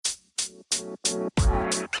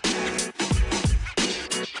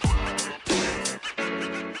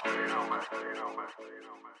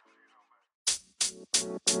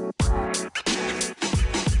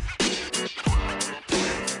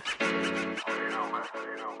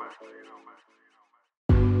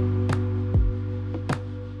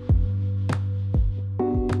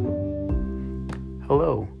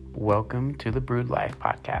Hello, welcome to the Brewed Life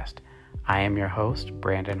podcast. I am your host,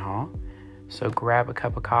 Brandon Hall. So grab a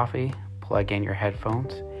cup of coffee, plug in your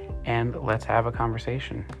headphones, and let's have a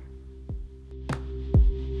conversation.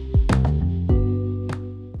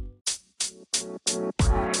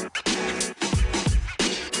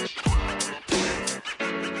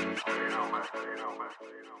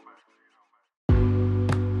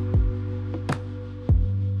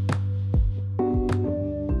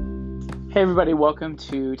 Hey everybody, welcome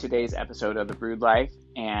to today's episode of The Brewed Life,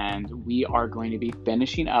 and we are going to be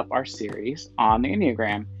finishing up our series on the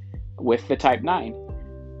Enneagram with the Type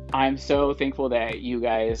 9. I'm so thankful that you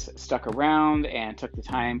guys stuck around and took the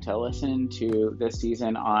time to listen to this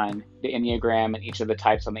season on the Enneagram and each of the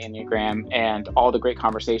types on the Enneagram and all the great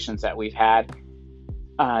conversations that we've had.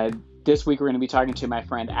 This week we're going to be talking to my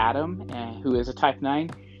friend Adam, who is a Type 9,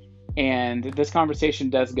 and this conversation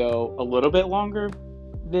does go a little bit longer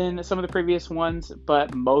than some of the previous ones,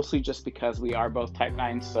 but mostly just because we are both Type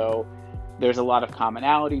 9, so there's a lot of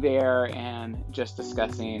commonality there, and just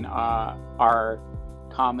discussing our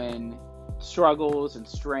common struggles and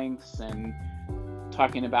strengths and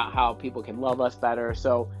talking about how people can love us better.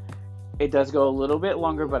 So it does go a little bit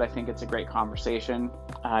longer, but I think it's a great conversation.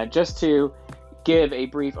 Just to give a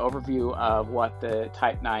brief overview of what the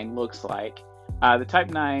Type 9 looks like. The Type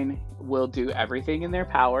 9 will do everything in their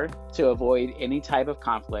power to avoid any type of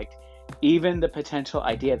conflict, even the potential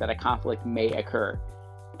idea that a conflict may occur.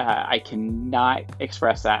 I cannot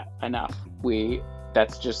express that enough.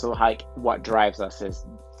 That's just like what drives us is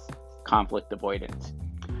conflict avoidance.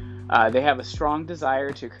 They have a strong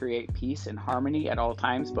desire to create peace and harmony at all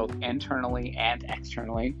times, both internally and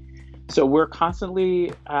externally. So we're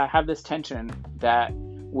constantly have this tension that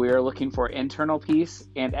we're looking for internal peace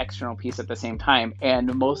and external peace at the same time.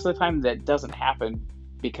 And most of the time that doesn't happen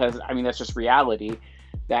because, that's just reality,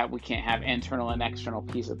 that we can't have internal and external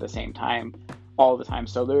peace at the same time all the time.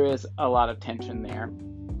 So there is a lot of tension there.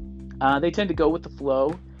 They tend to go with the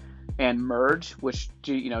flow and merge, which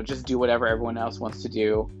just do whatever everyone else wants to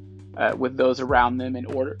do with those around them in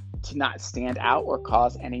order to not stand out or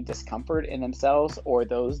cause any discomfort in themselves or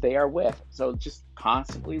those they are with. So just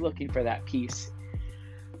constantly looking for that peace.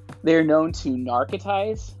 They're known to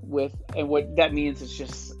narcotize and what that means is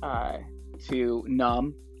just to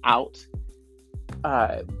numb out.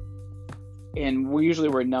 And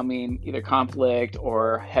we're numbing either conflict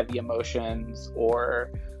or heavy emotions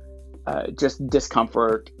or just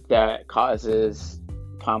discomfort that causes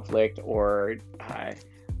conflict or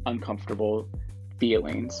uncomfortable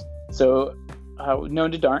feelings. So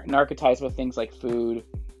known to narcotize with things like food,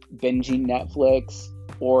 binging Netflix,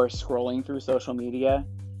 or scrolling through social media.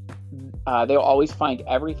 They'll always find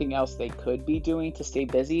everything else they could be doing to stay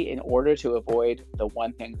busy in order to avoid the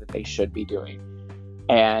one thing that they should be doing.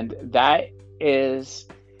 And that is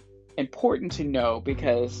important to know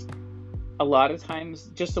because a lot of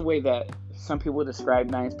times, just the way that some people describe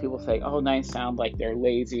nines, people say, oh, nines sound like they're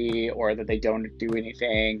lazy or that they don't do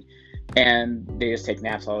anything and they just take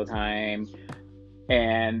naps all the time.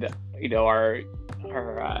 And, our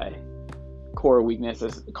core weakness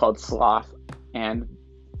is called sloth, and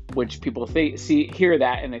which people hear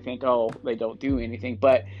that and they think, oh, they don't do anything,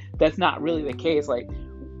 but that's not really the case. Like,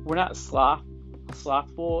 we're not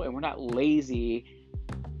slothful and we're not lazy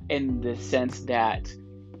in the sense that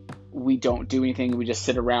we don't do anything. We just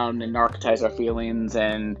sit around and narcotize our feelings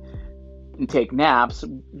and take naps.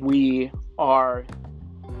 We're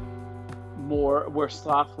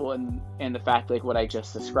slothful in the fact, like what I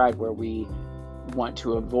just described, where we want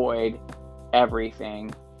to avoid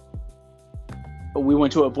everything. We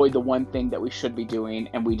want to avoid the one thing that we should be doing,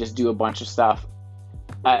 and we just do a bunch of stuff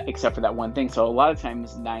except for that one thing. So a lot of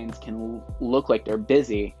times nines can look like they're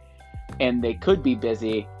busy, and they could be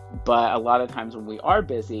busy, but a lot of times when we are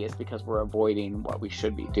busy, it's because we're avoiding what we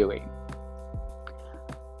should be doing.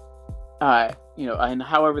 And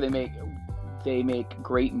however they make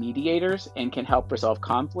great mediators and can help resolve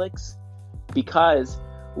conflicts because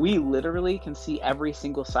we literally can see every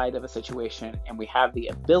single side of a situation, and we have the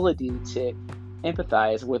ability to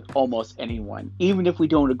empathize with almost anyone, even if we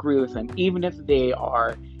don't agree with them, even if they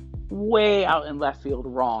are way out in left field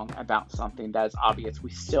wrong about something that is obvious. We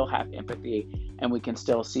still have empathy and we can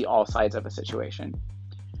still see all sides of a situation.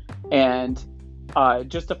 And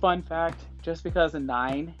just a fun fact, just because a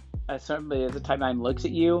 9 somebody as a type 9 looks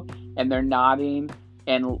at you and they're nodding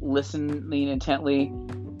and listening intently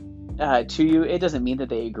to you, it doesn't mean that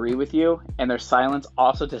they agree with you, and their silence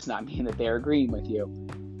also does not mean that they're agreeing with you.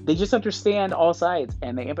 They just understand all sides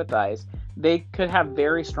and they empathize. They could have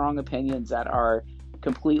very strong opinions that are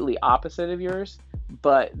completely opposite of yours,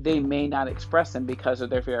 but they may not express them because of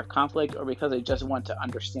their fear of conflict or because they just want to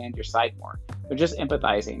understand your side more. They're just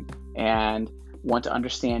empathizing and want to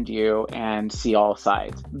understand you and see all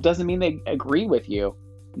sides. Doesn't mean they agree with you.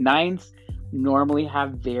 9s normally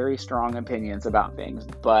have very strong opinions about things,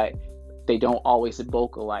 but they don't always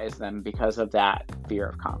vocalize them because of that fear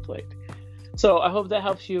of conflict. So I hope that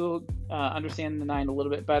helps you understand the 9 a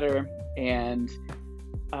little bit better, and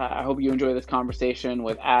I hope you enjoy this conversation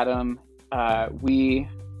with Adam. We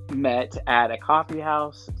met at a coffee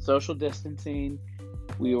house, social distancing.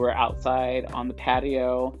 We were outside on the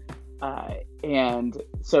patio, and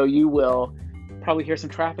so you will probably hear some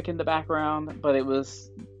traffic in the background, but it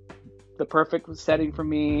was the perfect setting for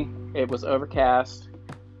me. It was overcast,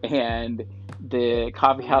 and the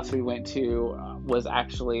coffee house we went to was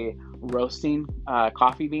actually roasting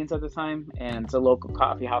coffee beans at the time, and it's a local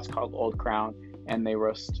coffee house called Old Crown, and they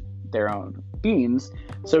roast their own beans.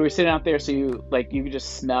 So we were sitting out there, so you could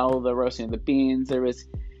just smell the roasting of the beans. There was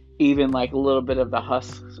even like a little bit of the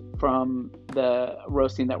husks from the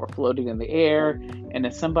roasting that were floating in the air. And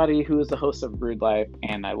as somebody who is the host of Brewed Life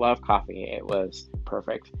and I love coffee, it was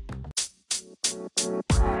perfect.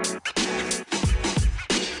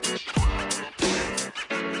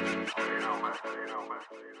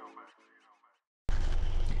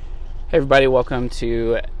 Hey everybody, welcome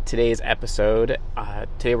to today's episode.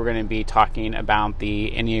 Today we're going to be talking about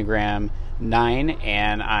the Enneagram 9,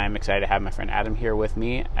 and I'm excited to have my friend Adam here with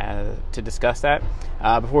me to discuss that.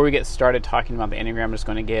 Before we get started talking about the Enneagram, I'm just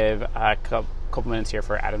going to give a couple minutes here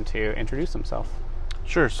for Adam to introduce himself.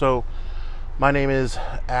 Sure. So my name is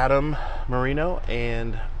Adam Marino,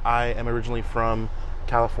 and I am originally from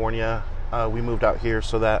California. We moved out here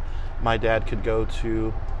so that my dad could go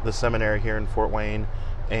to the seminary here in Fort Wayne,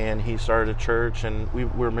 and he started a church, and we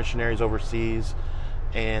were missionaries overseas,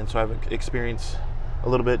 and so I've experienced a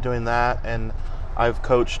little bit doing that, and I've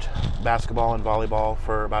coached basketball and volleyball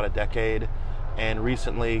for about a decade, and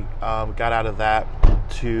recently got out of that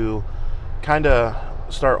to kind of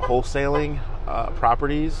start wholesaling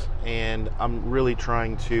properties, and I'm really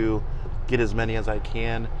trying to get as many as I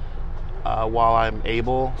can while I'm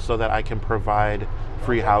able, so that I can provide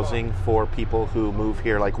free housing for people who move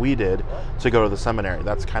here like we did to go to the seminary.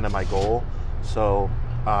 That's kind of my goal. So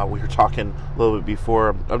we were talking a little bit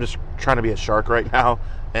before. I'm just trying to be a shark right now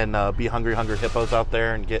and be hungry hippos out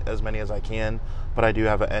there and get as many as I can. But I do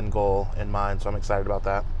have an end goal in mind, so I'm excited about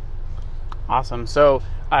that. Awesome. So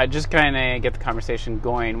just kind of get the conversation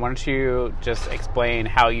going, why don't you just explain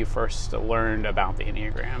how you first learned about the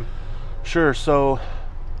Enneagram? Sure. So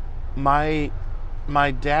my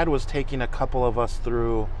dad was taking a couple of us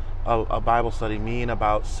through a Bible study, me and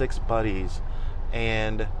about 6 buddies,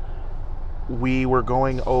 and we were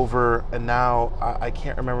going over, and now I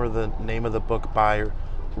can't remember the name of the book by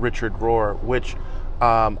Richard Rohr, which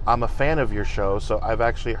I'm a fan of your show, so I've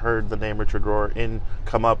actually heard the name Richard Rohr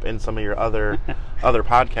come up in some of your other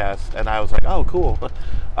podcasts, and I was like, oh, cool,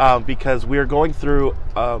 because we were going through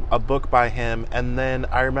a book by him, and then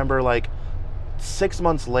I remember like 6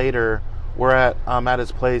 months later, we're at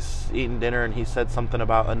his place eating dinner, and he said something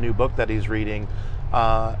about a new book that he's reading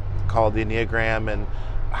called The Enneagram, and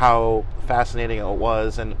how fascinating it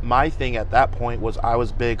was. And my thing at that point was I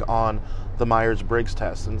was big on the Myers-Briggs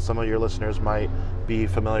test, and some of your listeners might be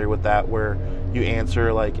familiar with that, where you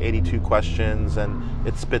answer like 82 questions and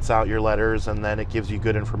it spits out your letters, and then it gives you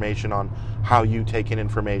good information on how you take in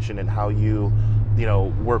information and how you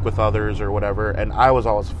work with others or whatever. And I was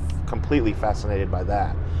always completely fascinated by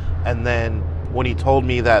that. And then when he told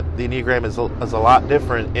me that the Enneagram is a lot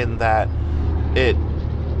different in that it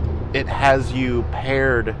has you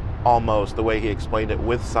paired, almost the way he explained it,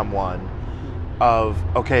 with someone of,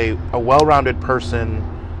 okay, a well-rounded person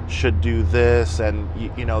should do this, and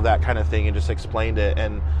that kind of thing, and just explained it.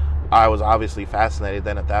 And I was obviously fascinated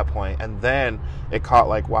then at that point. And then it caught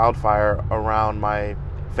like wildfire around my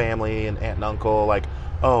family and aunt and uncle, like,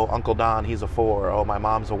 oh, Uncle Don, he's a 4. Oh, my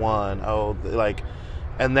mom's a 1. Oh, like,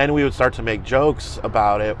 and then we would start to make jokes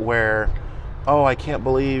about it where, oh, I can't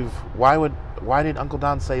believe, why did Uncle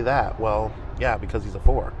Don say that? Well, yeah, because he's a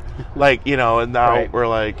 4. Like, and now right. We're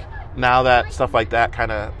like, now that stuff like that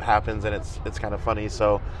kind of happens, and it's kind of funny.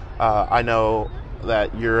 So I know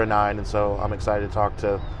that you're a 9, and so I'm excited to talk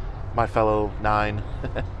to my fellow 9.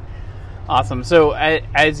 Awesome. So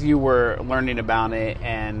as you were learning about it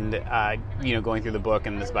and, going through the book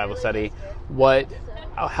and this Bible study, what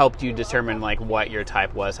helped you determine like what your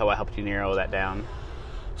type was? How helped you narrow that down?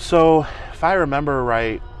 So if I remember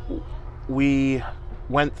right, we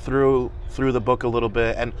went through the book a little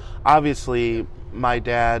bit, and obviously my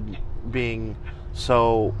dad being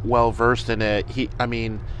so well versed in it,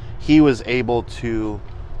 he was able to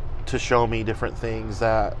show me different things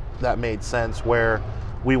that made sense, where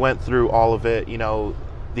we went through all of it, the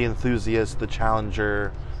enthusiast, the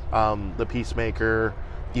challenger, the peacemaker,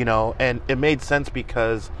 and it made sense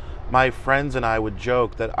because my friends and I would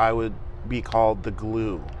joke that I would be called the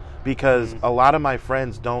glue, because a lot of my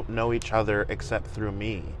friends don't know each other except through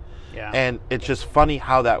me. Yeah. And it's just funny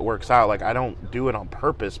how that works out. Like, I don't do it on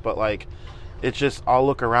purpose, but like, it's just, I'll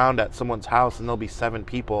look around at someone's house and there'll be 7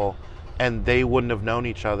 people and they wouldn't have known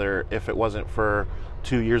each other if it wasn't for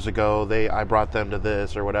 2 years ago I brought them to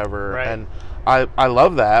this or whatever. Right. And I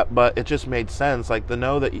love that, but it just made sense. Like,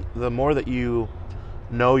 the more that you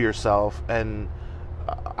know yourself, and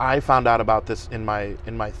I found out about this in my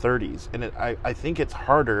 30s, and I think it's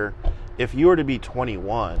harder if you were to be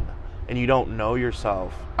 21 and you don't know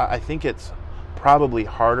yourself. I think it's probably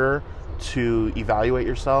harder to evaluate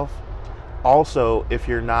yourself. Also, if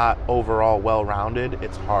you're not overall well-rounded,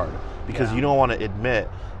 it's hard because you don't want to admit.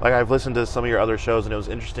 Like, I've listened to some of your other shows, and it was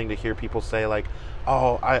interesting to hear people say, like,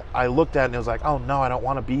 oh, I looked at it and it was like, oh, no, I don't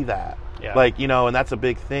want to be that. Yeah. Like, and that's a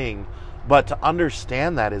big thing. But to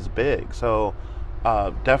understand that is big. So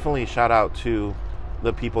definitely shout out to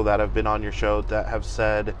the people that have been on your show that have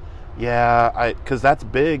said, yeah, because that's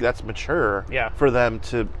big, that's mature for them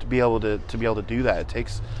to be able to do that. It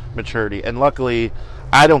takes maturity. And luckily,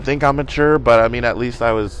 I don't think I'm mature, but I mean, at least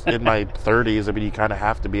I was in my 30s. I mean, you kind of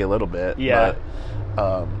have to be a little bit. Yeah. But,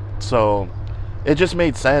 so it just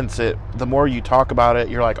made sense. The more you talk about it,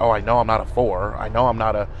 you're like, oh, I know I'm not a 4. I know I'm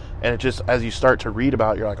not a, and it just, as you start to read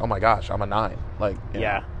about it, you're like, oh my gosh, I'm a 9. Like,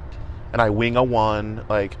 know. And I wing a 1.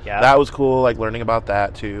 Like, that was cool. Like, learning about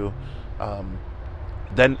that too.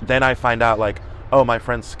 Then I find out, like, oh, my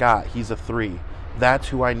friend Scott, he's a 3. That's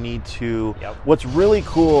who I need to. What's really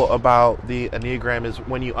cool about the Enneagram is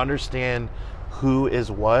when you understand who is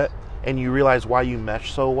what and you realize why you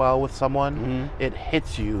mesh so well with someone, it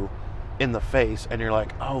hits you in the face and you're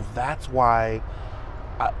like, oh, that's why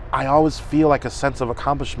I always feel like a sense of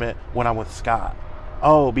accomplishment when I'm with Scott.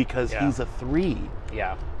 Oh, because he's a 3.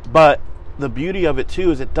 Yeah. But the beauty of it too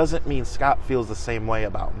is it doesn't mean Scott feels the same way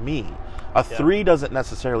about me. A 3 doesn't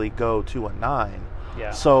necessarily go to a 9. Yeah.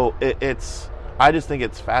 So I just think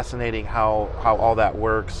it's fascinating how all that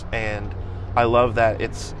works, and I love that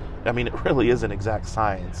it really is an exact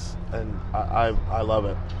science, and I love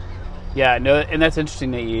it. Yeah, no, and that's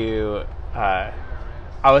interesting that you, I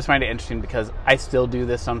always find it interesting because I still do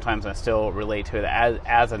this sometimes, and I still relate to it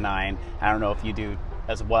as a 9. I don't know if you do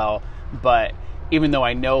as well, but even though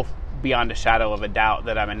I know beyond a shadow of a doubt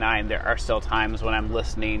that I'm a 9, there are still times when I'm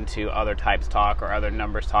listening to other types talk or other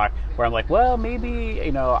numbers talk where I'm like, well, maybe,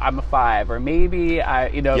 I'm a 5, or maybe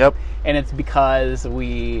and it's because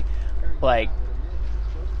we're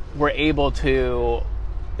able to,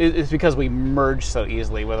 it's because we merge so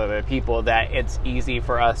easily with other people that it's easy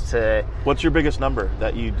for us to. What's your biggest number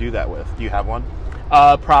that you do that with? Do you have one?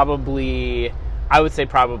 Probably, I would say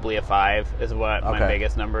probably a 5 is what my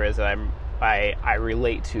biggest number is that I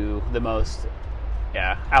relate to the most.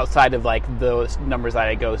 Outside of like those numbers that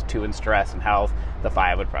I go to in stress and health, the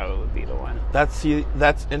 5 would probably be the one. That's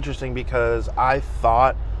interesting because I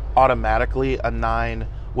thought automatically a 9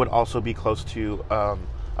 would also be close to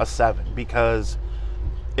a 7 because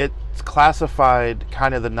it's classified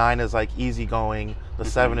kind of, the 9 is like easygoing, the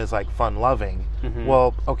 7 is like fun-loving.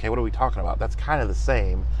 Well, okay, what are we talking about? That's kind of the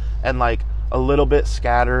same, and like a little bit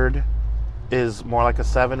scattered is more like a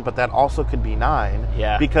 7, but that also could be 9.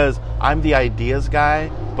 Yeah. Because I'm the ideas guy,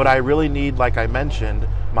 but I really need, like I mentioned,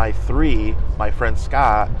 my 3, my friend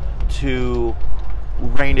Scott, to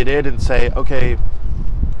rein it in and say, okay,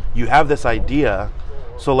 you have this idea,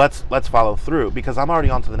 so let's follow through, because I'm already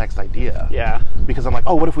on to the next idea. Yeah. Because I'm like,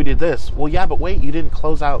 oh, what if we did this? Well, yeah, but wait, you didn't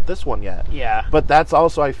close out this one yet. Yeah. But that's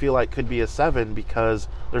also, I feel like, could be a 7 because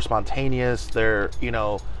they're spontaneous, they're,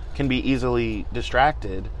 can be easily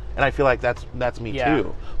distracted. And I feel like that's me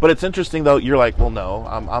too. But it's interesting though. You're like, well, no,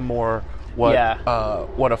 I'm more what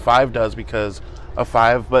a 5 does, because a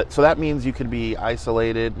 5. But so that means you could be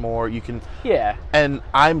isolated more. You can. Yeah. And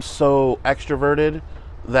I'm so extroverted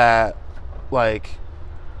that, like,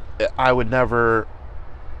 I would never,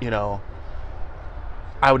 I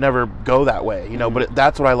would never go that way. But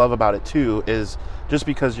that's what I love about it too. Is just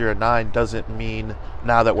because you're a 9 doesn't mean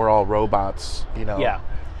now that we're all robots. Yeah.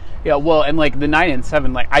 Yeah, well, and like the 9 and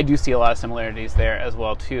 7, like I do see a lot of similarities there as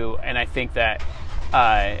well too, and I think that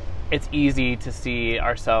it's easy to see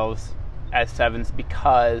ourselves as 7s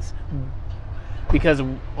because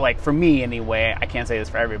like for me anyway, I can't say this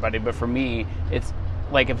for everybody, but for me, it's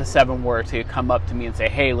like if a 7 were to come up to me and say,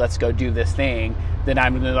 "Hey, let's go do this thing," then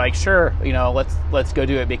I'm gonna like, sure, let's go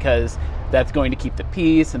do it because that's going to keep the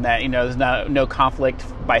peace, and that there's no conflict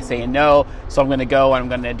by saying no. So I'm going to go and I'm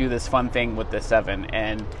going to do this fun thing with the 7,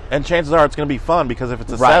 and chances are it's going to be fun because if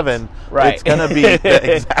it's a right, 7, right. it's going to be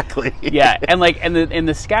exactly. Yeah, and like and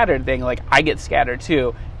the scattered thing, like I get scattered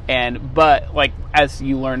too, but like as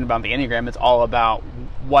you learn about the Enneagram, it's all about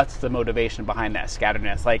what's the motivation behind that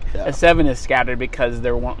scatteredness. Like a 7 is scattered because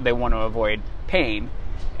they want to avoid pain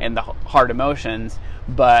and the hard emotions,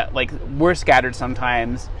 but like we're scattered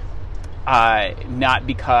sometimes. Not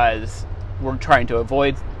because we're trying to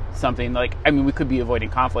avoid something. Like, I mean, we could be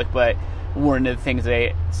avoiding conflict, but one of the things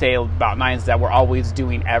they say about 9s is that we're always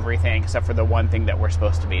doing everything except for the one thing that we're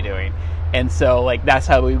supposed to be doing. And so, like, that's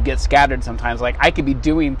how we get scattered sometimes. Like, we could be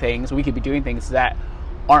doing things that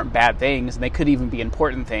aren't bad things, and they could even be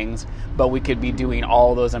important things, but we could be doing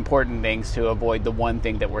all those important things to avoid the one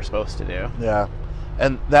thing that we're supposed to do. Yeah.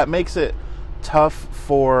 And that makes it tough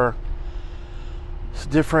for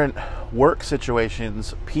different work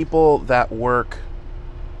situations. People that work,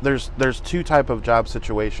 there's 2 type of job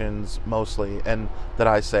situations mostly, and that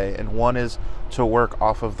I say, and one is to work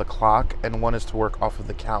off of the clock and one is to work off of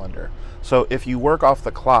the calendar. So if you work off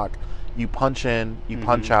the clock, you punch in, you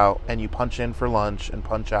punch out, and you punch in for lunch and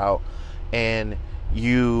punch out, and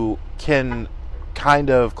you can kind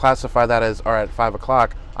of classify that as, all right, at 5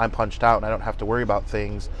 o'clock I'm punched out and I don't have to worry about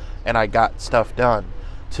things and I got stuff done.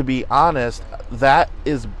 To be honest, that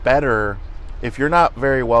is better. If you're not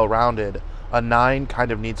very well-rounded, a 9 kind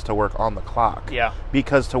of needs to work on the clock. Yeah.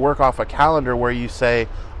 Because to work off a calendar where you say,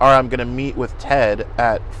 all right, I'm going to meet with Ted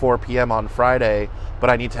at 4 p.m. on Friday, but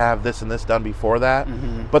I need to have this and this done before that,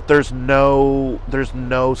 but there's no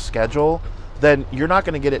schedule, then you're not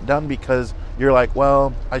going to get it done because you're like,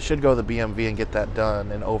 well, I should go to the BMV and get that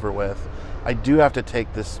done and over with. I do have to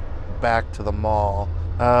take this back to the mall.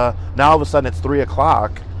 Now all of a sudden it's 3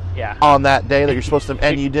 o'clock on that day that you're supposed to,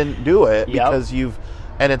 and you didn't do it because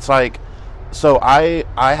and it's like, so I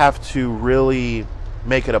have to really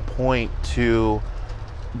make it a point to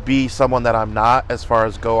be someone that I'm not as far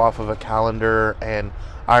as go off of a calendar. And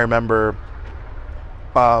I remember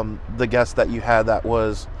the guest that you had that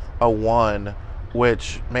was a 1,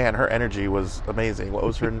 which, man, her energy was amazing. What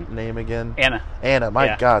was her name again? Anna,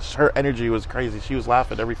 my gosh, her energy was crazy. She was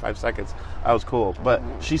laughing every 5 seconds. That was cool. But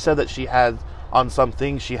she said that she had, on some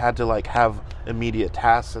things, she had to like have immediate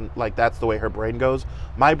tasks, and like that's the way her brain goes.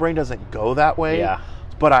 My brain doesn't go that way,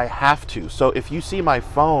 but I have to. So if you see my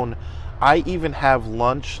phone, I even have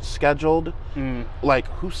lunch scheduled. Like,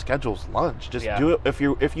 who schedules lunch? Just do it.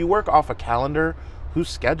 If you work off a calendar, who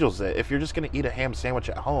schedules it? If you're just going to eat a ham sandwich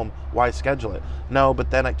at home, why schedule it? No, but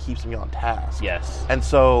then it keeps me on task. Yes. And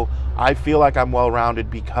so I feel like I'm well-rounded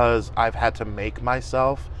because I've had to make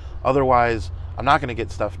myself. Otherwise, I'm not going to get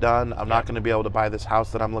stuff done. I'm not going to be able to buy this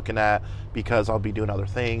house that I'm looking at because I'll be doing other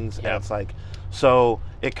things. And it's like, so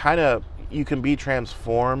it kind of, you can be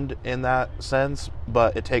transformed in that sense,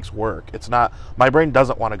 but it takes work. It's not, my brain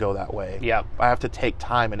doesn't want to go that way. Yeah. I have to take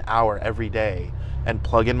time, an hour every day, and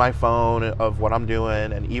plug in my phone of what I'm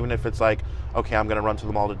doing. And even if it's like, okay, I'm going to run to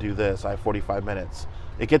the mall to do this, I have 45 minutes.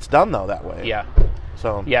 It gets done though that way. Yeah.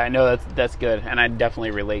 So yeah, I know that's good, and I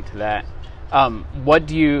definitely relate to that. How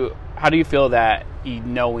do you feel that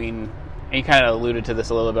knowing, and you kind of alluded to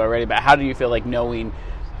this a little bit already, but how do you feel like knowing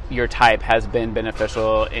your type has been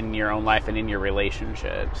beneficial in your own life and in your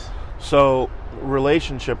relationships? So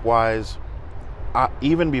relationship-wise,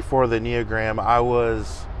 even before the Enneagram, I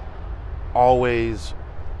was always,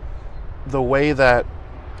 the way that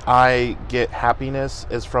I get happiness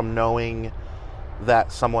is from knowing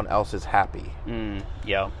that someone else is happy.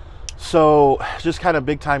 So just kind of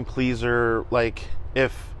big time pleaser. Like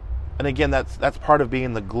and again, that's part of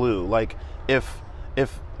being the glue. Like if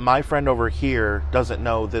my friend over here doesn't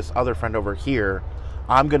know this other friend over here,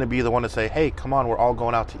 I'm going to be the one to say, hey, come on, we're all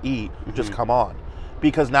going out to eat. Just come on.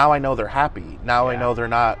 Because now I know they're happy. Now I know they're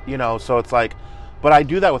not, so it's like, but I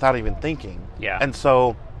do that without even thinking. Yeah. And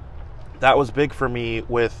so that was big for me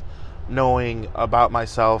with knowing about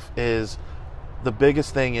myself. Is the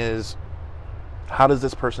biggest thing is, how does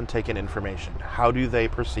this person take in information? How do they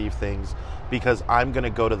perceive things? Because I'm going to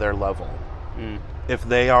go to their level. If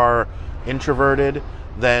they are introverted,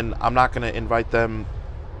 then I'm not going to invite them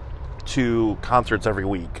to concerts every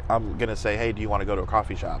week. I'm going to say, hey, do you want to go to a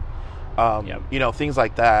coffee shop? Things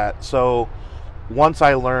like that. So once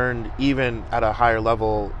I learned, even at a higher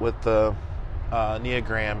level with the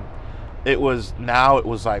Enneagram, it was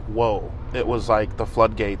like, whoa. It was like the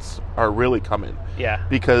floodgates are really coming. Yeah.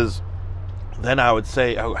 Because then I would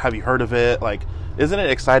say, oh, have you heard of it? Like, isn't it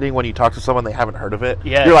exciting when you talk to someone they haven't heard of it?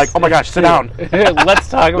 Yes. You're like, oh my gosh, sit down. Let's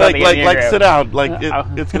talk about the Enneagram. Like, sit down. Like,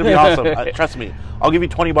 it's going to be awesome. Trust me. I'll give you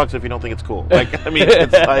 $20 if you don't think it's cool. Like, I mean,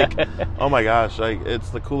 it's like, oh my gosh, like,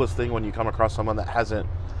 it's the coolest thing when you come across someone that hasn't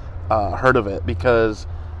heard of it, because,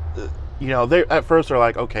 you know, they at first are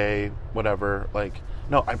like, okay, whatever. Like,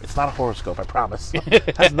 no, it's not a horoscope, I promise.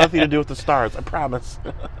 It has nothing to do with the stars, I promise.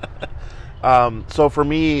 So for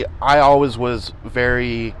me, I always was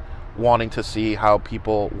very wanting to see how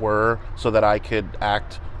people were so that I could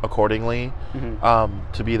act accordingly,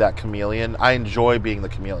 to be that chameleon. I enjoy being the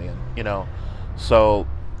chameleon, you know. So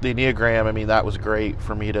the Enneagram, I mean, that was great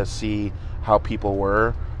for me to see how people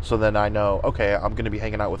were. So then I know, okay, I'm going to be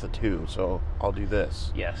hanging out with a 2, so I'll do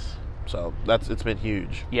this. Yes. So it's been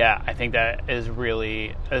huge. Yeah, I think that is a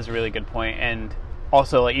really good point. And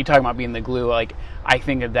also, like, you talking about being the glue, like, I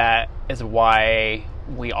think that is why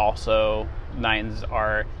we also, 9s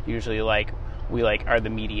are usually like, we like are the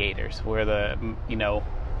mediators. We're the, you know,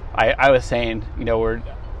 I was saying, you know, we're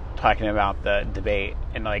talking about the debate,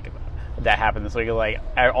 and like that happened this week. Like,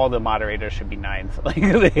 all the moderators should be 9s,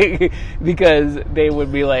 like, because they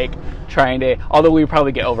would be like trying to. Although we would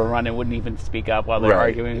probably get overrun and wouldn't even speak up while they're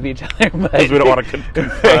arguing with each other, because we don't want to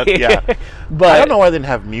confront. Yeah, but I don't know why they didn't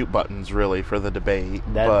have mute buttons really for the debate.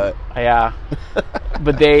 But yeah,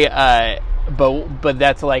 but they. But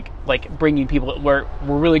that's like bringing people. We're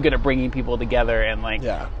really good at bringing people together, and like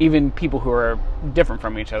even people who are different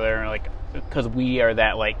from each other, like, because we are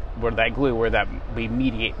that, like, we're that glue, we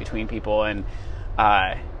mediate between people, and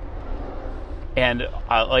like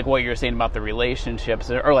what you're saying about the relationships,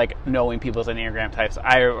 or like knowing people's Enneagram types.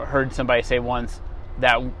 I heard somebody say once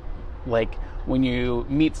that, like, when you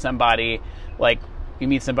meet somebody, like, you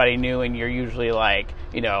meet somebody new, and you're usually like,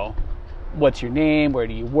 you know, what's your name, where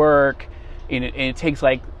do you work, and it takes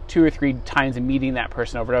like 2 or 3 times of meeting that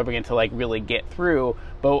person over and over again to like really get through.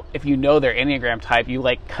 But if you know their Enneagram type, you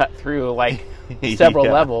like cut through like several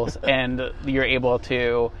levels, and you're able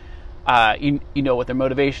to you know what their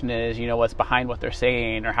motivation is, you know what's behind what they're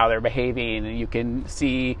saying or how they're behaving, and you can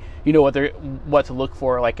see, you know, what to look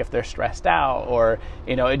for, like if they're stressed out, or,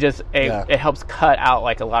 you know, it helps cut out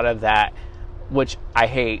like a lot of that, which I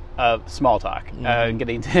hate, of small talk,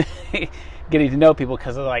 getting to know people,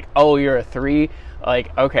 because they're like, oh, you're a 3,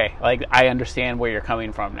 like, okay, like, I understand where you're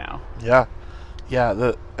coming from now.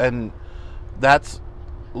 And that's,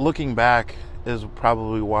 looking back, is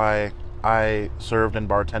probably why I served and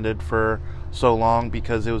bartended for so long,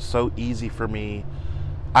 because it was so easy for me.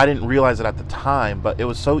 I didn't realize it at the time, but it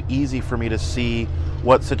was so easy for me to see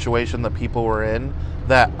what situation the people were in,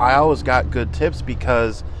 that I always got good tips,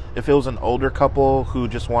 because if it was an older couple who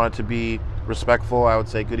just wanted to be respectful, I would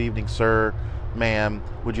say, good evening, sir, ma'am,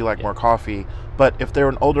 would you like more coffee? But if they're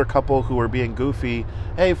an older couple who are being goofy,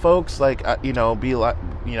 hey folks, like, you know, be like,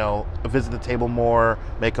 you know, visit the table more,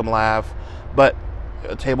 make them laugh. But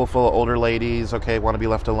a table full of older ladies, okay, want to be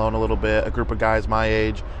left alone a little bit. A group of guys my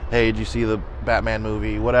age, hey, did you see the Batman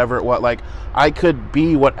movie? Whatever, like, I could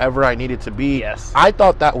be whatever I needed to be. Yes. I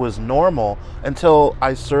thought that was normal until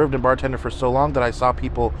I served and bartended for so long that I saw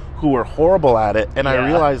people who were horrible at it, and I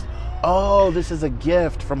realized, oh, this is a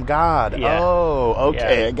gift from God. Yeah. Oh,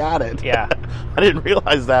 okay, I got it. Yeah. I didn't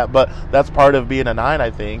realize that, but that's part of being a 9, I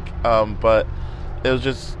think. But it was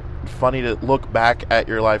just funny to look back at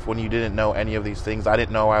your life when you didn't know any of these things. I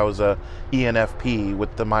didn't know I was a ENFP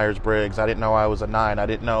with the Myers-Briggs. I didn't know I was a 9. I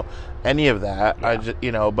didn't know any of that. I just,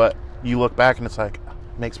 you know, but you look back and it's like,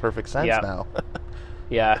 it makes perfect sense now.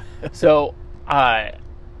 Yeah. So, I'm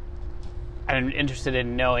interested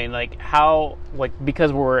in knowing, like, how, like,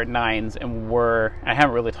 because we're at 9s, and I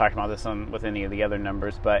haven't really talked about this with any of the other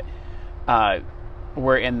numbers, but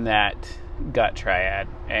we're in that gut triad,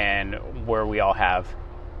 and where we all have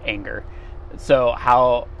anger. So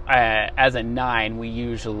how, as a 9, we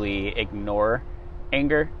usually ignore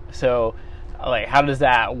anger. So, like, how does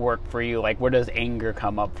that work for you? Like, where does anger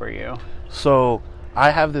come up for you? So I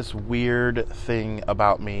have this weird thing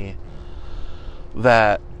about me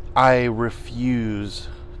that I refuse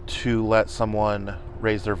to let someone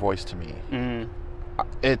raise their voice to me.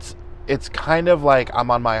 It's kind of like I'm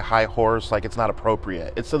on my high horse, like it's not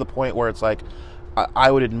appropriate. It's to the point where it's like,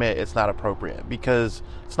 I would admit it's not appropriate, because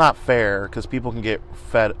it's not fair, because people can get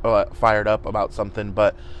fired up about something.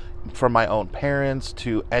 But from my own parents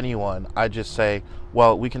to anyone, I just say,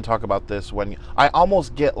 well, we can talk about this when I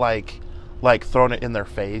almost get like like throwing it in their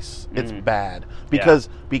face. It's bad because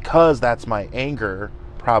that's my anger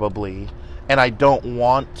probably, and I don't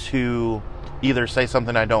want to either say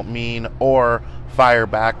something I don't mean or fire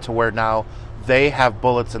back to where now they have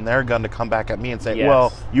bullets in their gun to come back at me and say,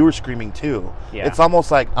 well, you were screaming too. It's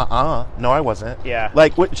almost like, no, I wasn't.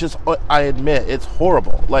 Like, which is, I admit, it's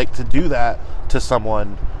horrible, like, to do that to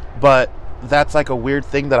someone, but that's like a weird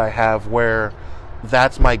thing that I have where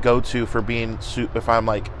that's my go-to for being, if I'm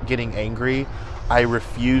like getting angry, I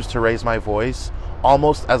refuse to raise my voice,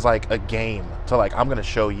 almost as like a game to like, I'm going to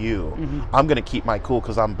show you, I'm going to keep my cool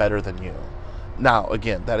because I'm better than you. Now,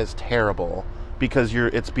 again, that is terrible because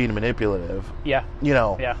it's being manipulative. You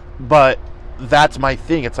know, but that's my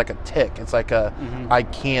thing. It's like a tick. It's like I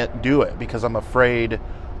can't do it because I'm afraid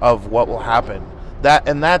of what will happen.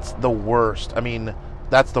 That's the worst. I mean,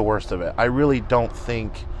 that's the worst of it. I really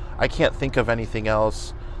I can't think of anything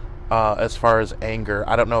else as far as anger.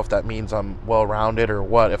 I don't know if that means I'm well-rounded or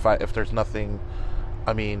what. If there's nothing,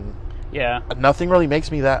 I mean, nothing really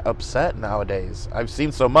makes me that upset nowadays. I've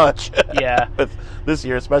seen so much. With this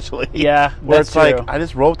year especially. Where it's like I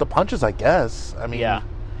just roll with the punches, I guess. I mean,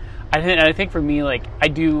 I think for me, like I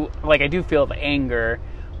do feel the anger,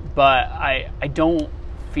 but I don't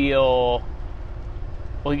feel.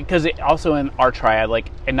 Well, because also in our triad,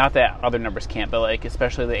 like, and not that other numbers can't, but like,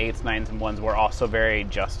 especially the 8s, 9s, and 1s, we're also very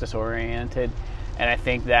justice oriented, and I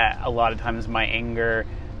think that a lot of times my anger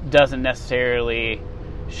doesn't necessarily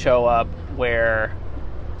show up where,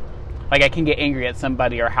 like, I can get angry at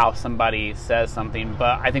somebody or how somebody says something,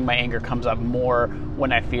 but I think my anger comes up more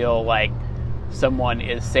when I feel like someone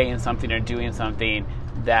is saying something or doing something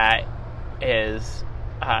that is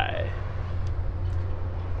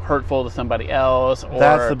hurtful to somebody else. Or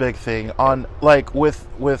that's the big thing on, like,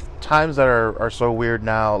 with times that are so weird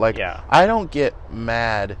now, like, I don't get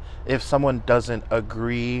mad if someone doesn't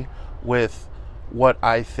agree with what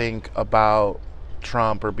I think about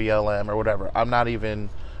Trump or BLM or whatever. I'm not even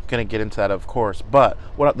going to get into that, of course, but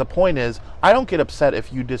what the point is, I don't get upset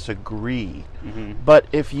if you disagree, but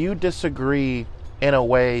if you disagree in a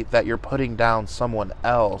way that you're putting down someone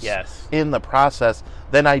else in the process,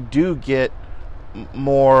 then I do get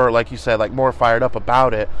more, like you said, like more fired up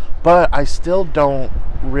about it. But I still don't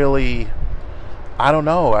really, I don't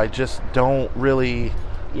know, I just don't really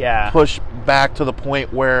push back to the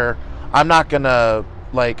point where I'm not gonna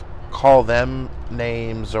like call them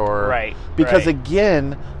names or because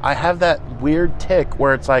again, I have that weird tick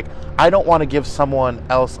where it's like I don't want to give someone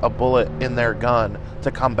else a bullet in their gun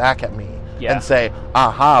to come back at me and say,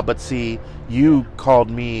 aha, but see, you called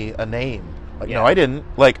me a name. Like, no, I didn't.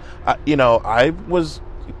 Like, I was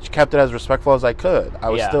kept it as respectful as I could. I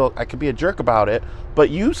was still, I could be a jerk about it, but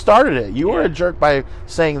you started it. You were a jerk by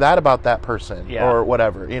saying that about that person or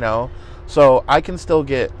whatever, So I can still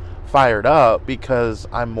get fired up because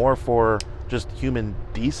I'm more for just human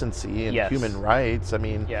decency and human rights. I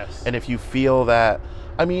mean, and if you feel that,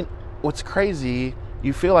 I mean, what's crazy,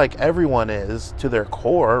 you feel like everyone is to their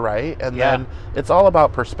core, right? And then it's all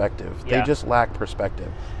about perspective. They just lack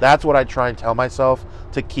perspective. That's what I try and tell myself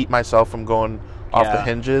to keep myself from going off the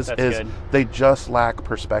hinges is good. They just lack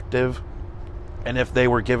perspective. And if they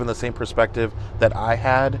were given the same perspective that I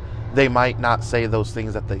had, they might not say those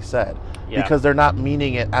things that they said because they're not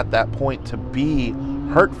meaning it at that point to be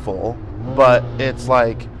hurtful, but it's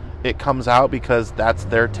like it comes out because that's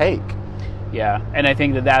their take. And I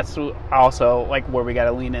think that's also like where we got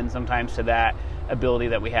to lean in sometimes to that ability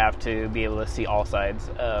that we have to be able to see all sides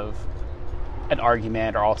of an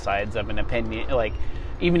argument or all sides of an opinion. Like,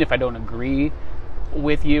 even if I don't agree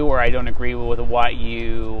with you or I don't agree with what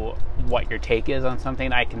your take is on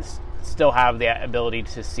something, I can still have the ability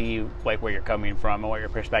to see like where you're coming from and what your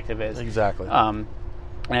perspective is. Exactly. And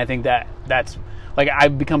I think that's like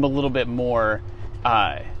I've become a little bit more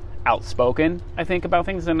outspoken, I think, about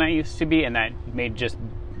things than I used to be, and that may just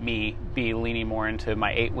me be leaning more into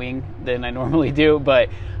my 8 wing than I normally do. But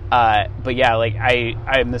yeah, like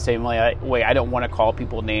I'm the same way. I don't want to call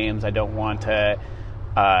people names. I don't want to.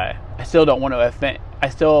 I still don't want to offend. I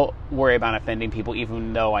still worry about offending people,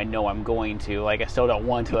 even though I know I'm going to. Like, I still don't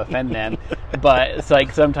want to offend them. But it's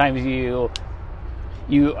like sometimes you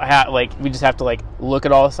have, like, we just have to like look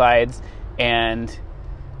at all sides and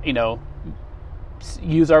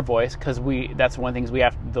use our voice, because that's one of the things we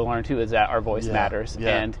have to learn too, is that our voice matters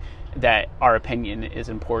and that our opinion is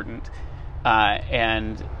important,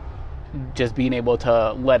 and just being able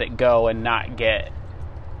to let it go and not get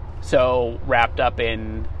so wrapped up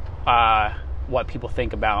in what people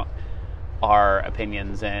think about our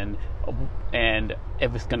opinions and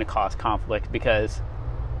if it's going to cause conflict, because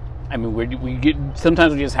I mean,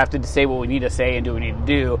 sometimes we just have to say what we need to say and do what we need to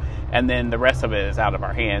do, and then the rest of it is out of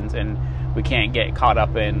our hands, and we can't get caught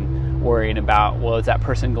up in worrying about, well, is that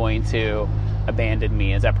person going to abandon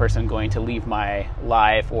me? Is that person going to leave my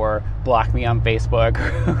life or block me on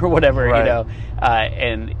Facebook or whatever, right.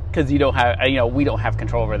 And because you don't have, we don't have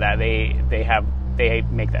control over that. They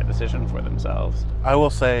make that decision for themselves. I will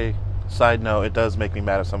say, side note, it does make me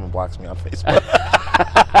mad if someone blocks me on Facebook.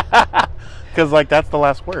 Because, like, that's the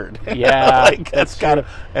last word. Yeah, like, that's true.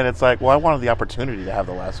 And it's like, well, I wanted the opportunity to have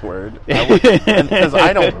the last word. Because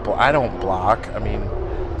I don't block. I mean,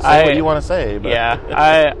 say what you want to say. But.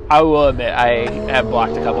 Yeah, I will admit I have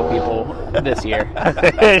blocked a couple people this year.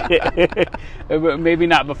 Maybe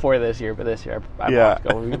not before this year, but this year I blocked a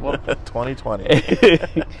couple people. 2020.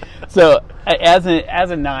 So, as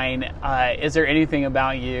a 9, is there anything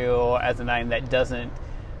about you as a 9 that doesn't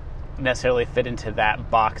necessarily fit into that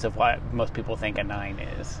box of what most people think a 9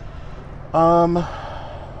 is?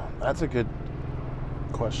 That's a good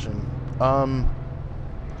question.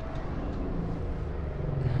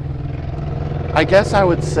 I guess I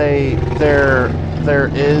would say there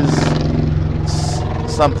is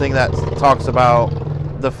something that talks about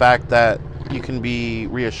the fact that you can be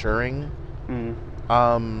reassuring.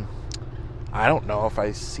 I don't know if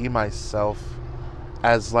I see myself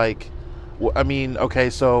as like, I mean, okay,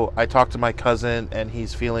 so I talked to my cousin and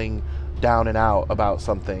he's feeling down and out about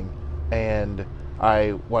something, and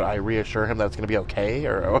I reassure him that it's going to be okay,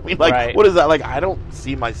 or I mean, like, right. What is that? Like, I don't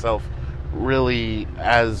see myself really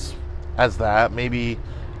as that. Maybe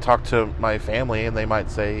talk to my family and they might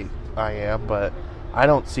say I am, but I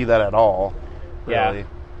don't see that at all. Really, yeah.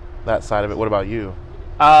 That side of it. What about you?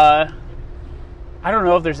 I don't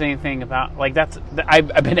know if there's anything about, like,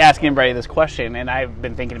 I've been asking everybody this question, and I've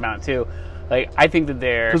been thinking about it too. Like, I think that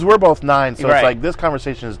because we're both 9, so right. It's like this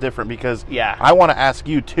conversation is different because yeah. I want to ask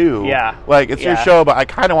you too. Yeah, like it's your show, but I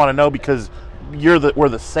kind of want to know because we're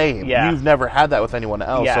the same. Yeah. You've never had that with anyone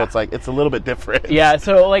else, so it's like it's a little bit different. Yeah,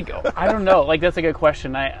 so like I don't know, like that's a good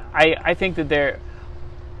question. I think that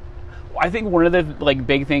I think one of the like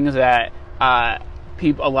big things that a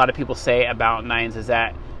lot of people say about 9s is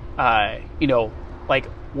that like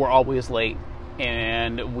we're always late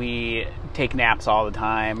and we take naps all the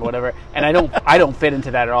time or whatever, and I don't fit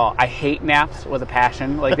into that at all. I hate naps with a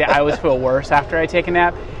passion. Like I always feel worse after I take a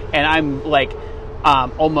nap, and I'm like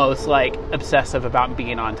almost like obsessive about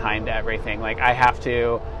being on time to everything. Like I have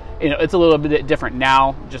to, it's a little bit different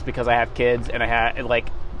now just because I have kids and I have like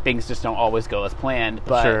things just don't always go as planned.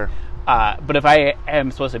 But sure. But if I am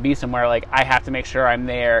supposed to be somewhere, like I have to make sure I'm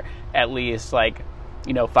there at least like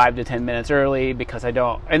 5 to 10 minutes early, because I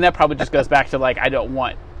don't, and that probably just goes back to like I don't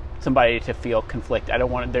want somebody to feel conflict. I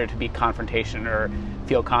don't want there to be confrontation or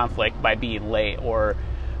feel conflict by being late or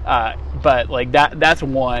but like that's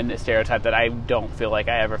one stereotype that I don't feel like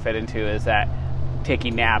I ever fit into, is that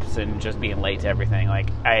taking naps and just being late to everything. Like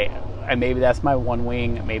I maybe that's my one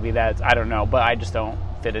wing, maybe that's, I don't know, but I just don't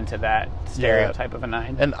fit into that stereotype of a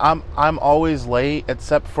 9. And I'm always late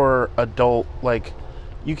except for adult. Like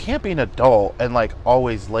you can't be an adult and like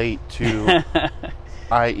always late to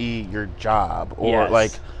i.e. your job or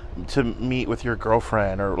like to meet with your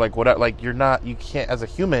girlfriend or like whatever. Like you can't, as a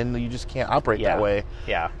human, you just can't operate that way.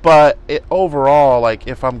 Yeah. But overall, like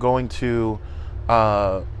if I'm going to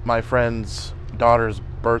my friend's daughter's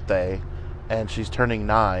birthday and she's turning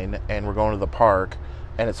 9 and we're going to the park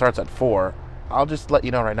and it starts at 4, I'll just let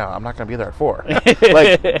you know right now, I'm not going to be there at 4.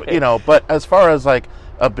 Like, but as far as like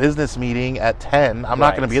a business meeting at 10, I'm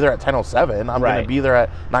not going to be there at 10:07. I'm going to be there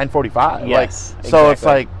at 9:45. Yes, like, so it's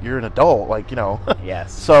like you're an adult, like,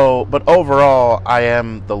 Yes. So, but overall, I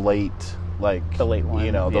am the late, like the late one.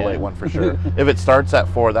 The late one for sure. If it starts at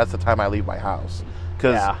 4, that's the time I leave my house,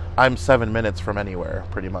 because I'm 7 minutes from anywhere,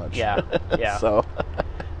 pretty much. Yeah. So.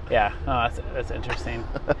 Yeah, that's interesting.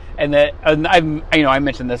 And that I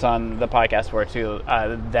mentioned this on the podcast before too.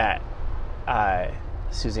 That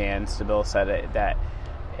Suzanne Stabile said it, that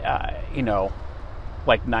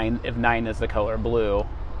like 9, if 9 is the color blue,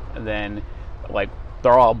 then like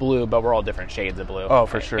they're all blue, but we're all different shades of blue. Oh,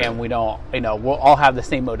 for sure. And we don't, we'll all have the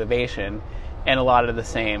same motivation and a lot of the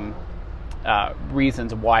same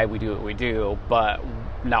reasons why we do what we do, but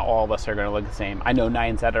not all of us are going to look the same. I know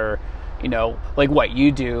 9s that are, like what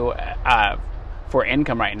you do for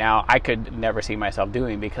income right now, I could never see myself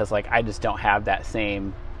doing, because like I just don't have that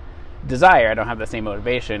same desire. I don't have the same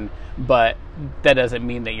motivation, but that doesn't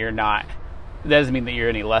mean that you're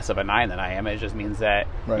any less of a 9 than I am. It just means that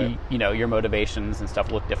your motivations and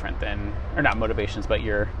stuff look different than, or not motivations, but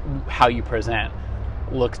how you present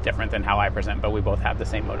looks different than how I present, but we both have the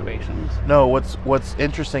same motivations. No, what's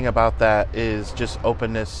interesting about that is just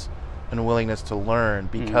openness and willingness to learn,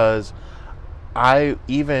 because I,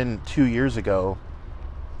 even 2 years ago,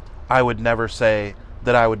 I would never say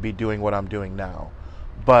that I would be doing what I'm doing now.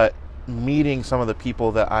 But meeting some of the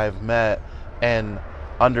people that I've met and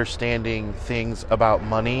understanding things about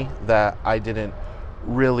money that I didn't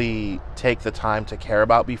really take the time to care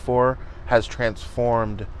about before has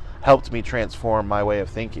helped me transform my way of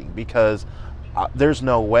thinking, because there's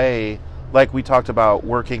no way, like we talked about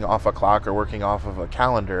working off a clock or working off of a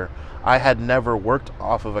calendar. I had never worked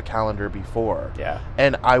off of a calendar before. Yeah.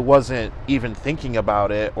 And I wasn't even thinking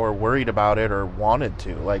about it or worried about it or wanted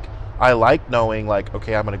to. Like, I like knowing, like,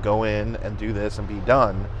 okay, I'm going to go in and do this and be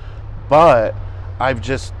done. But I've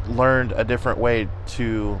just learned a different way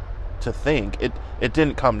to think. It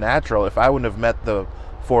didn't come natural. If I wouldn't have met the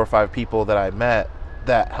 4 or 5 people that I met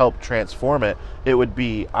that helped transform it, I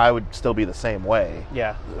would still be the same way.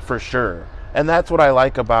 Yeah. For sure. And that's what I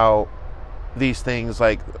like about these things,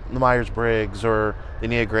 like the Myers-Briggs or the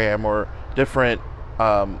Enneagram or different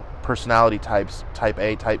personality types, type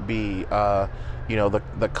A, type B, the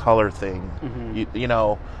color thing, you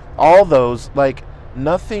know, all those, like,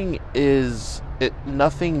 nothing means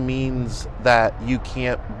that you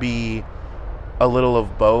can't be a little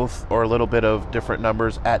of both or a little bit of different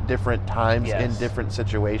numbers at different times in different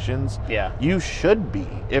situations. Yeah. You should be.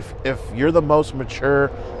 If you're the most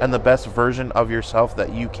mature and the best version of yourself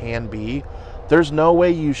that you can be, there's no way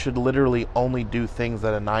you should literally only do things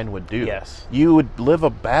that a 9 would do. Yes. You would live a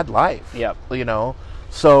bad life. Yep. You know?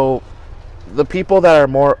 So the people that are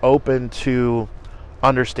more open to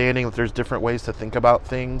understanding that there's different ways to think about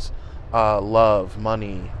things, love,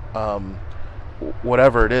 money,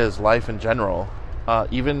 whatever it is, life in general,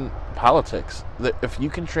 even politics, that if you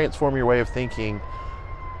can transform your way of thinking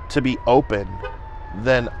to be open,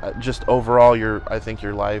 then just overall I think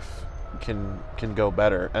your life can go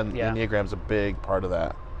better, and Enneagram's a big part of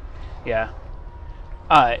that. Yeah.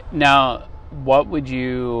 Now, what would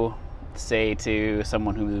you say to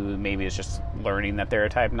someone who maybe is just learning that they're a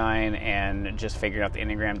type 9 and just figuring out the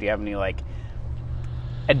Enneagram? Do you have any, like,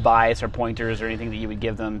 advice or pointers or anything that you would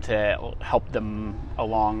give them to help them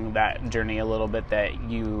along that journey a little bit that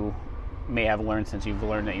you may have learned since you've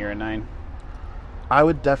learned that you're a 9? I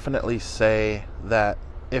would definitely say that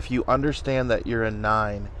if you understand that you're a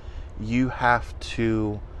 9, you have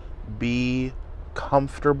to be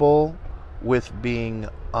comfortable with being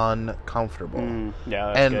uncomfortable. Yeah,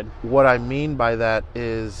 that's and good. What I mean by that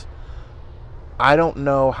is, I don't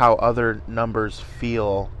know how other numbers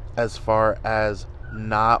feel as far as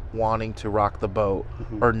not wanting to rock the boat,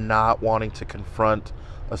 or not wanting to confront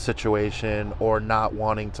a situation, or not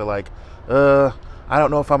wanting to, like, I don't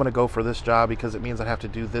know if I'm going to go for this job because it means I have to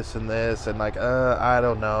do this and this, and, like, I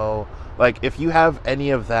don't know. Like, if you have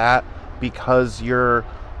any of that because you're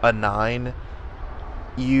a 9,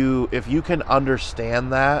 if you can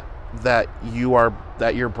understand that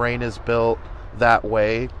your brain is built that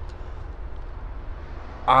way,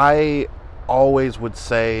 I always would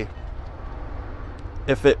say,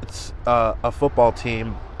 if it's a football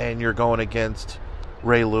team and you're going against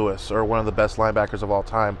Ray Lewis or one of the best linebackers of all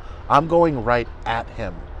time, I'm going right at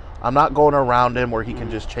him. I'm not going around him where he can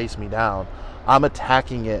just chase me down. I'm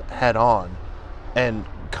attacking it head on and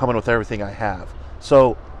coming with everything I have.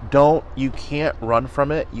 So you can't run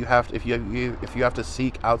from it. You have to, if you have to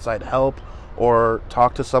seek outside help or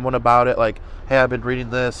talk to someone about it, like, hey, I've been reading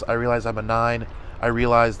this, I realize I'm a 9, I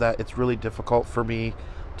realize that it's really difficult for me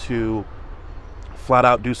to flat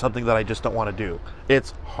out do something that I just don't want to do.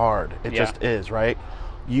 It's hard. It just is, right?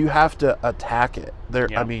 You have to attack it.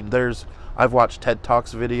 I've watched TED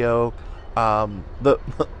Talks video.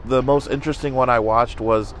 The most interesting one I watched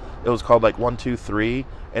was called, like, 1, 2, 3,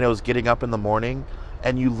 and it was getting up in the morning,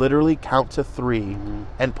 and you literally count to 3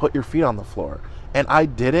 and put your feet on the floor. And I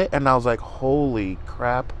did it, and I was like, holy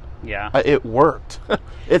crap. Yeah. It worked.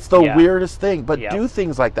 It's the weirdest thing, but do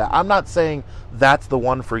things like that. I'm not saying that's the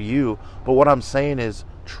one for you, but what I'm saying is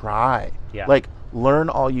try. Yeah. Like, learn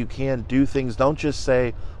all you can, do things. Don't just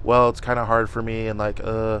say, well, it's kind of hard for me, and, like,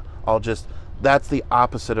 that's the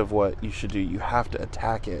opposite of what you should do. You have to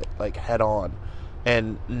attack it, like, head on.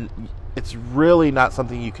 And it's really not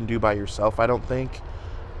something you can do by yourself, I don't think.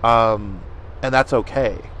 And that's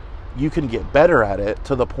okay. You can get better at it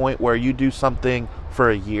to the point where you do something for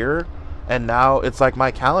a year, and now it's like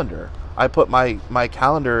my calendar. I put my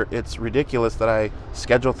calendar, it's ridiculous that I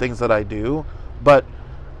schedule things that I do, but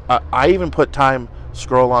I even put time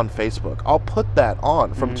scroll on Facebook. I'll put that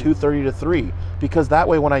on from 2:30 to 3, because that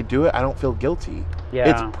way when I do it, I don't feel guilty. Yeah.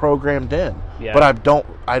 It's programmed in. Yeah. But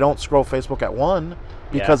I don't scroll Facebook at 1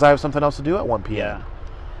 because I have something else to do at 1 p.m. Yeah.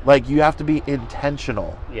 Like, you have to be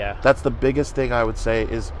intentional. Yeah. That's the biggest thing I would say,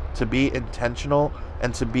 is to be intentional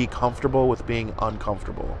and to be comfortable with being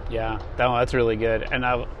uncomfortable. Yeah, that's really good.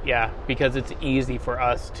 And because it's easy for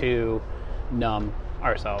us to numb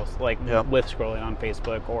ourselves, like with scrolling on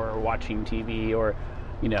Facebook or watching TV or,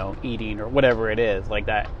 eating or whatever it is like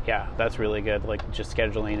that. Yeah, that's really good. Like just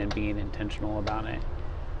scheduling and being intentional about it.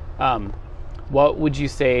 What would you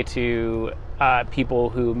say to people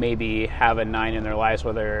who maybe have a 9 in their lives,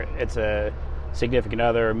 whether it's a significant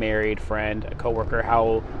other, married, friend, a coworker?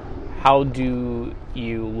 How do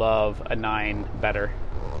you love a 9 better?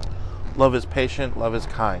 Love is patient, love is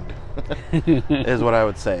kind, is what I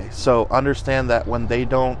would say. So understand that when they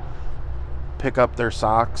don't pick up their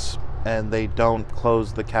socks and they don't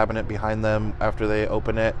close the cabinet behind them after they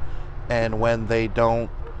open it, and when they don't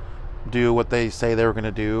do what they say they were going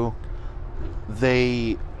to do,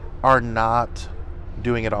 they are not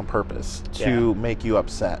doing it on purpose to make you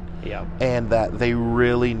upset. Yeah. And that they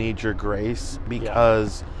really need your grace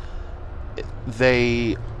because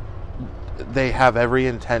they have every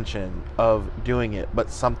intention of doing it, but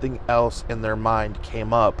something else in their mind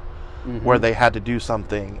came up where they had to do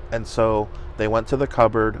something, and so they went to the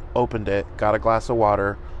cupboard, opened it, got a glass of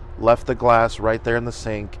water, left the glass right there in the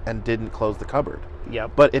sink, and didn't close the cupboard.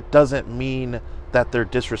 Yep. But it doesn't mean that they're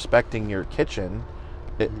disrespecting your kitchen.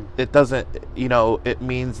 It doesn't, it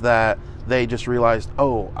means that they just realized,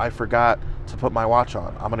 oh, I forgot to put my watch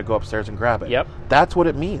on. I'm going to go upstairs and grab it. Yep. That's what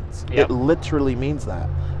it means. Yep. It literally means that.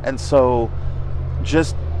 And so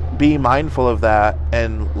just be mindful of that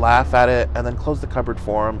and laugh at it, and then close the cupboard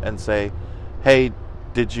for them and say, hey,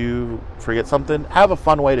 did you forget something? Have a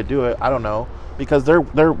fun way to do it. I don't know, because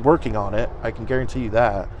they're working on it. I can guarantee you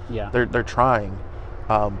that. Yeah. They're trying.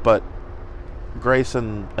 But grace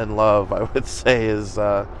and love, I would say, is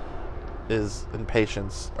and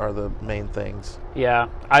patience are the main things. Yeah,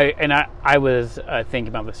 I was thinking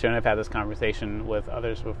about this too, and I've had this conversation with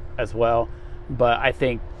others as well. But I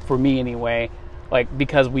think for me anyway, like,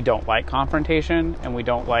 because we don't like confrontation and we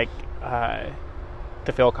don't like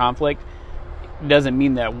to feel conflict, doesn't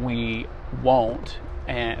mean that we won't.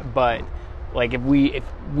 But like if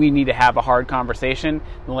we need to have a hard conversation,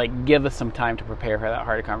 then like give us some time to prepare for that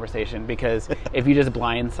hard conversation. Because if you just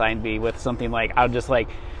blindside me with something, like I'll just like,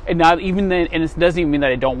 and not even then, and it doesn't even mean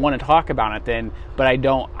that I don't want to talk about it then, but I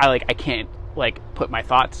can't like put my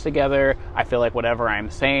thoughts together. I feel like whatever I'm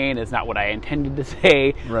saying is not what I intended to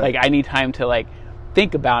say. Right. Like I need time to like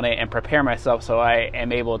think about it and prepare myself so I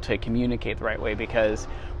am able to communicate the right way, because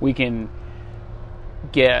we can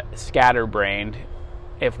get scatterbrained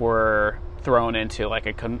if we're thrown into like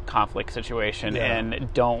a conflict situation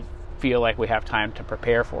and don't feel like we have time to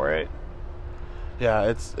prepare for it. Yeah,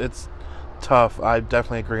 it's tough. I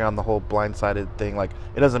definitely agree on the whole blindsided thing. Like,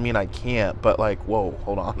 it doesn't mean I can't, but like, whoa,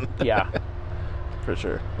 hold on. Yeah. For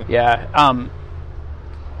sure. Yeah.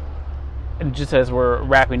 Just as we're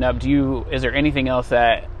wrapping up, is there anything else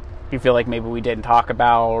that you feel like maybe we didn't talk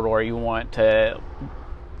about or you want to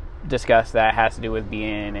discuss that has to do with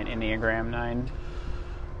being an Enneagram 9?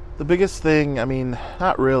 The biggest thing, I mean,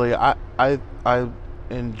 not really. I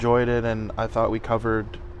enjoyed it, and I thought we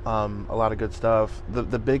covered a lot of good stuff.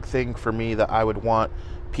 The big thing for me that I would want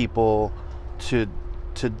people to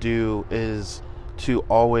do is to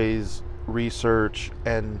always research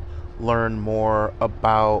and learn more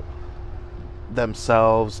about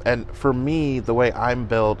themselves. And for me, the way I'm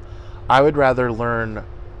built, I would rather learn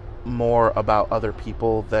more about other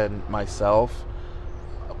people than myself.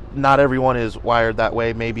 Not everyone is wired that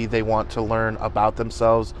way. Maybe they want to learn about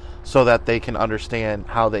themselves so that they can understand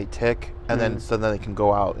how they tick, and then they can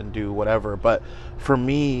go out and do whatever. But for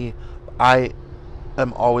me, I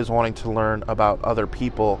am always wanting to learn about other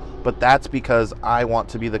people, but that's because I want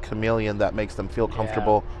to be the chameleon that makes them feel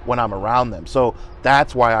comfortable when I'm around them. So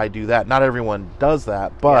that's why I do that. Not everyone does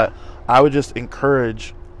that, but I would just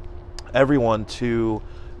encourage everyone to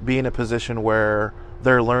be in a position where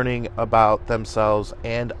they're learning about themselves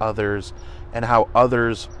and others and how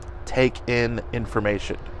others take in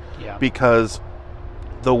information. Yeah. Because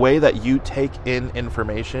the way that you take in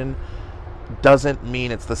information doesn't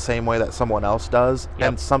mean it's the same way that someone else does. Yep.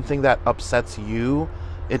 And something that upsets you,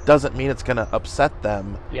 it doesn't mean it's going to upset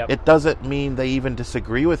them. Yep. It doesn't mean they even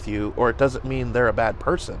disagree with you, or it doesn't mean they're a bad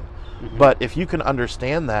person. Mm-hmm. But if you can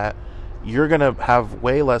understand that, you're going to have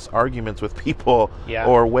way less arguments with people,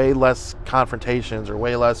 or way less confrontations, or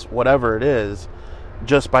way less whatever it is,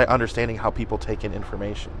 just by understanding how people take in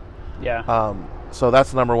information. Yeah. So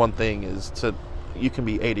that's the number one thing, is you can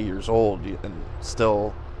be 80 years old and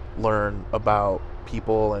still learn about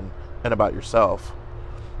people and about yourself.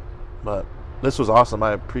 But this was awesome.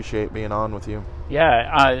 I appreciate being on with you.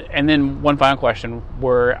 Yeah. And then one final question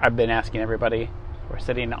I've been asking everybody. we're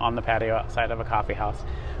sitting on the patio outside of a coffee house.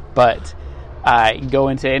 But go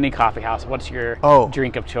into any coffee house. What's your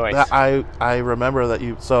drink of choice? I remember that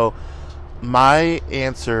you. So my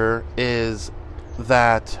answer is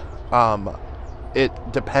that it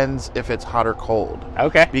depends if it's hot or cold.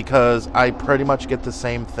 Okay. Because I pretty much get the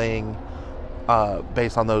same thing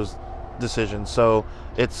based on those decisions. So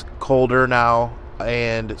it's colder now,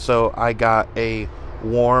 and so I got a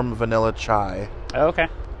warm vanilla chai. Okay.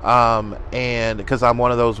 And because I'm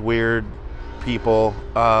one of those weird people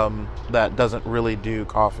that doesn't really do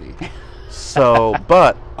coffee. So,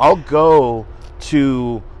 but I'll go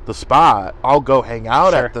to the spot. I'll go hang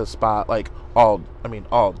out at the spot all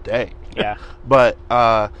day. Yeah. But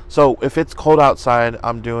so if it's cold outside,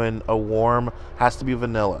 I'm doing a warm. Has to be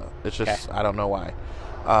vanilla. It's just I don't know why.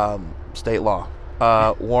 State law.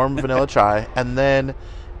 Warm vanilla chai, and then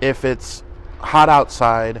if it's hot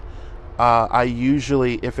outside, I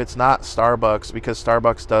usually, if it's not Starbucks, because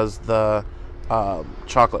Starbucks does the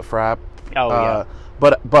chocolate frap. Oh yeah.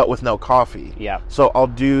 But with no coffee. Yeah. So I'll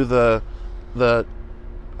do the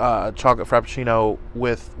chocolate frappuccino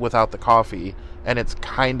without the coffee, and it's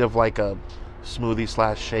kind of like a smoothie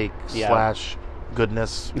 / shake /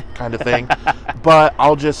 goodness kind of thing. But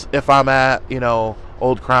I'll just, if I'm at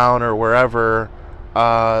Old Crown or wherever,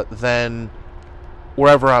 then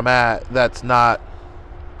wherever I'm at that's not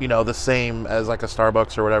the same as like a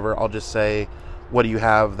Starbucks or whatever, I'll just say, what do you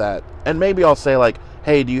have that, and maybe I'll say like,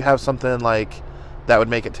 hey, do you have something like that would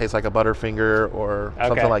make it taste like a Butterfinger or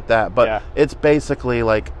something like that. But it's basically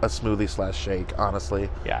like a smoothie / shake, honestly.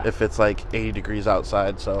 Yeah. If it's like 80 degrees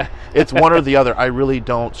outside. So it's one or the other. I really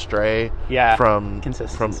don't stray from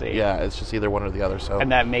consistency. It's just either one or the other. So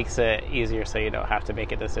and that makes it easier so you don't have to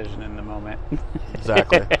make a decision in the moment.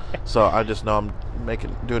 Exactly. So I just know I'm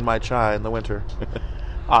doing my chai in the winter.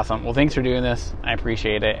 Awesome. Well, thanks for doing this. I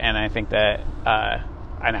appreciate it. And I think that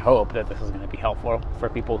and I hope that this is going to be helpful for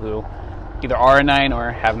people who either are a 9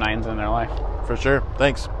 or have 9s in their life. For sure.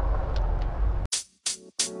 Thanks.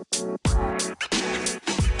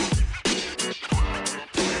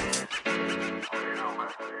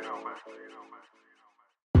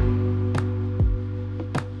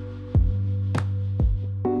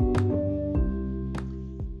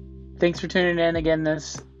 Thanks for tuning in again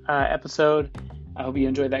this episode. I hope you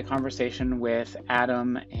enjoyed that conversation with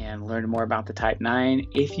Adam and learned more about the Type 9.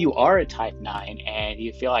 If you are a Type 9 and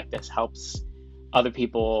you feel like this helps other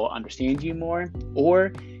people understand you more,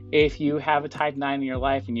 or if you have a Type 9 in your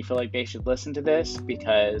life and you feel like they should listen to this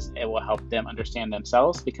because it will help them understand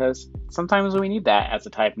themselves, because sometimes we need that as a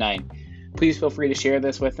Type 9, please feel free to share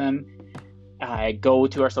this with them. Go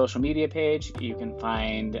to our social media page. You can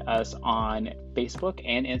find us on Facebook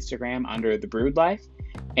and Instagram under The Brood Life.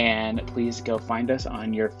 And please go find us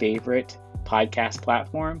on your favorite podcast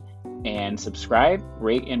platform and subscribe,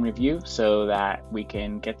 rate, and review so that we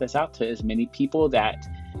can get this out to as many people that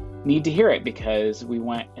need to hear it, because we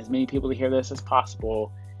want as many people to hear this as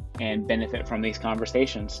possible and benefit from these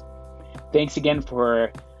conversations. Thanks again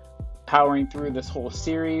for powering through this whole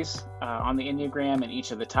series on the Enneagram and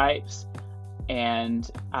each of the types. And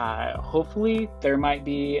hopefully there might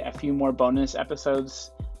be a few more bonus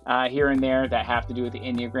episodes here and there that have to do with the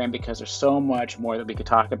Enneagram, because there's so much more that we could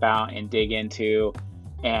talk about and dig into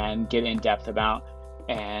and get in depth about.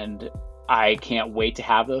 And I can't wait to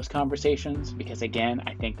have those conversations, because again,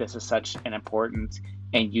 I think this is such an important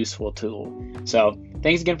and useful tool. So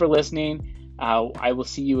thanks again for listening. I will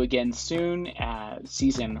see you again soon.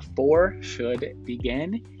 Season 4 should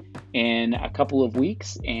begin in a couple of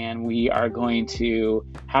weeks, and we are going to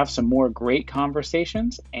have some more great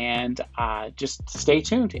conversations, and just stay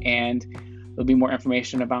tuned, and there'll be more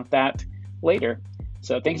information about that later.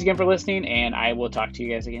 So thanks again for listening, and I will talk to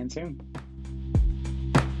you guys again soon.